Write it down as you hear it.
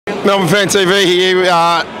Melbourne FanTV here. Where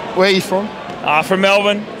are you from? From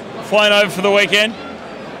Melbourne. Flown over for the weekend.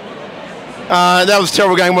 That was a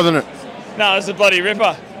terrible game, wasn't it? No, it was a bloody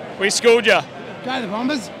ripper. We schooled you. Go the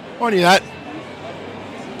Bombers. I knew that.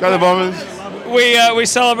 Go the Bombers. We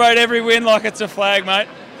celebrate every win like it's a flag, mate.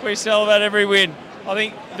 We celebrate every win. I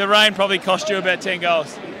think the rain probably cost you about 10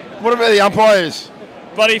 goals. What about the umpires?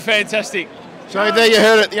 Bloody fantastic. So there you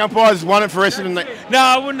heard it. The umpires won it for Essendon. No,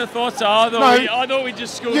 I wouldn't have thought so. I thought we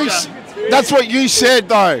just schooled you. That's what you said,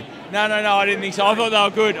 though. No, I didn't think so. I thought they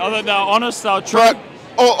were good. I thought they were honest, they were true. Right.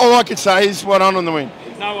 All I could say is well done on the win.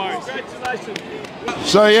 No worries. Congratulations.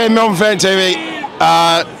 So yeah, Melbourne FanTV.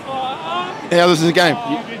 How was the game?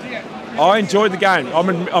 I enjoyed the game. I'm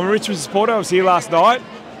a Richmond supporter. I was here last night.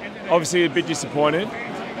 Obviously a bit disappointed,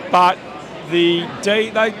 but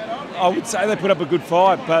I would say they put up a good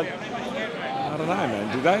fight, but I don't know,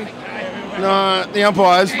 man. Did they? No, the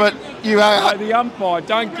umpires, but you are. No, the umpire.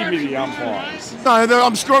 Don't give me the umpires. No,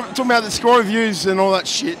 I'm talking about the score reviews and all that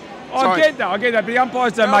shit. I get that, but the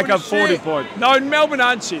umpires don't make up 40 points. No, Melbourne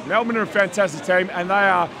aren't shit. Melbourne are a fantastic team, and they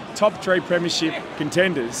are top 3 premiership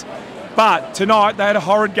contenders. But tonight they had a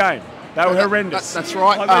horrid game. They were horrendous. That's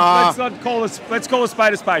right. Let's call a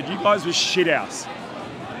spade a spade. You guys were shit house.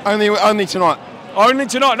 Only tonight. Only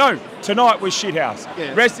tonight? No, tonight was shit house.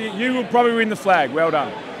 Yeah. Rest, you will probably win the flag. Well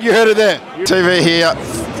done. You heard it there. TV here.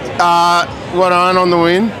 Well done on the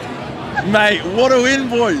win, mate. What a win,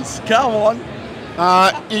 boys! Come on.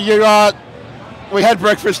 We had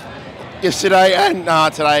breakfast yesterday and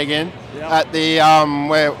today again at the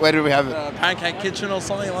where did we have it? Pancake Kitchen or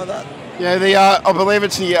something like that. Yeah, I believe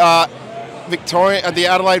it's the the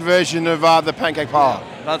Adelaide version of the Pancake Parlour.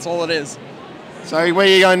 Yeah, that's all it is. So where are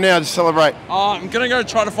you going now to celebrate? I'm gonna go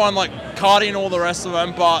try to find like Cardi and all the rest of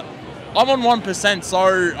them, but I'm on 1%,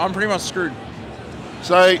 so I'm pretty much screwed.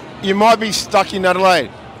 So you might be stuck in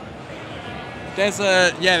Adelaide. There's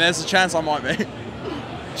a chance I might be.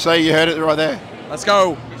 So you heard it right there. Let's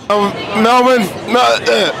go. Melbourne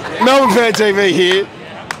FanTV here.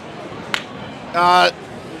 All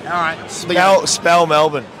right. Spell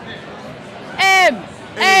Melbourne.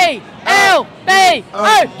 M-A-L-B-O-U-R-N-E.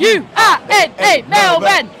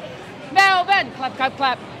 Melbourne. Melbourne. Clap, clap,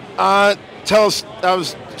 clap. Tell us, that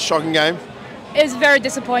was a shocking game. It was very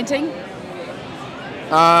disappointing.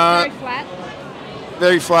 Very flat.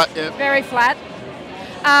 Very flat, yeah. Very flat.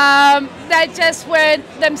 They just weren't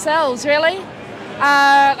themselves, really.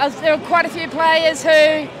 There were quite a few players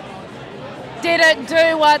who didn't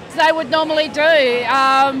do what they would normally do.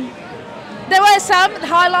 There were some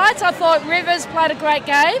highlights. I thought Rivers played a great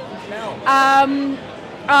game.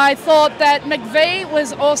 I thought that McVee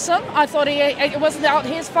was awesome. I thought it wasn't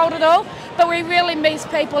his fault at all, but we really missed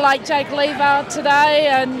people like Jake Lever today,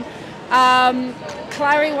 and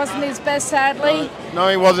Clary wasn't his best, sadly. No,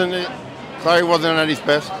 he wasn't. Clary wasn't at his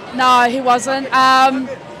best. No, he wasn't.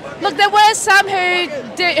 Look, there were some who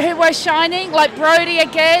were shining, like Brody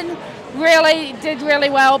again, really did really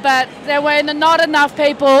well, but there were not enough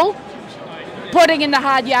people putting in the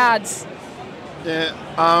hard yards. Yeah.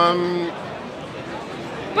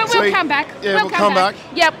 But we'll come back. Yeah, we'll come back.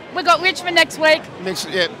 Yep, we've got Richmond next week.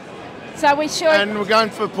 Yep. So we should. And we're going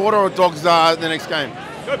for Port or Dogs the next game.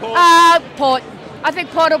 Go Port. Port. I think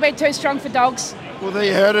Port will be too strong for Dogs. Well, there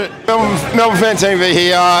you heard it. Melbourne FanTV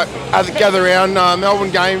here at the gather round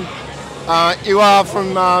Melbourne game. You are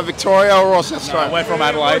from Victoria or South Australia? No, we're from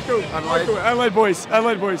Adelaide. Adelaide boys.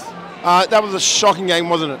 That was a shocking game,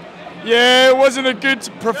 wasn't it? Yeah, it wasn't a good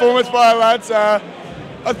performance by our lads.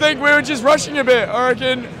 I think we were just rushing a bit. I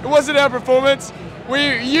reckon it wasn't our performance.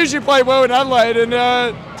 We usually play well in Adelaide, and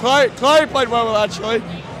Clary played well actually.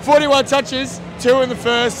 41 touches, 2 in the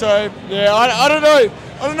first. So yeah, I don't know.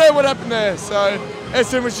 I don't know what happened there. So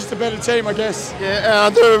Essendon was just a better team, I guess. Yeah,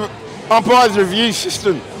 the umpires review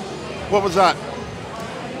system. What was that?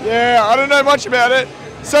 Yeah, I don't know much about it.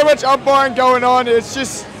 So much umpiring going on. It's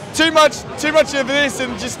just too much of this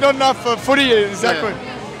and just not enough for footy. Exactly.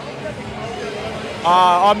 Yeah.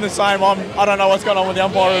 I'm the same. I don't know what's going on with the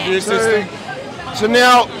umpire review system. So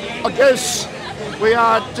now, I guess we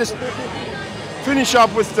are just finish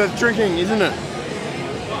up with the drinking, isn't it?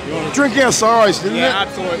 Drinking our sorrows, isn't it?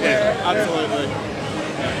 Absolutely.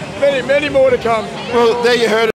 Many more to come. Well, there you heard it.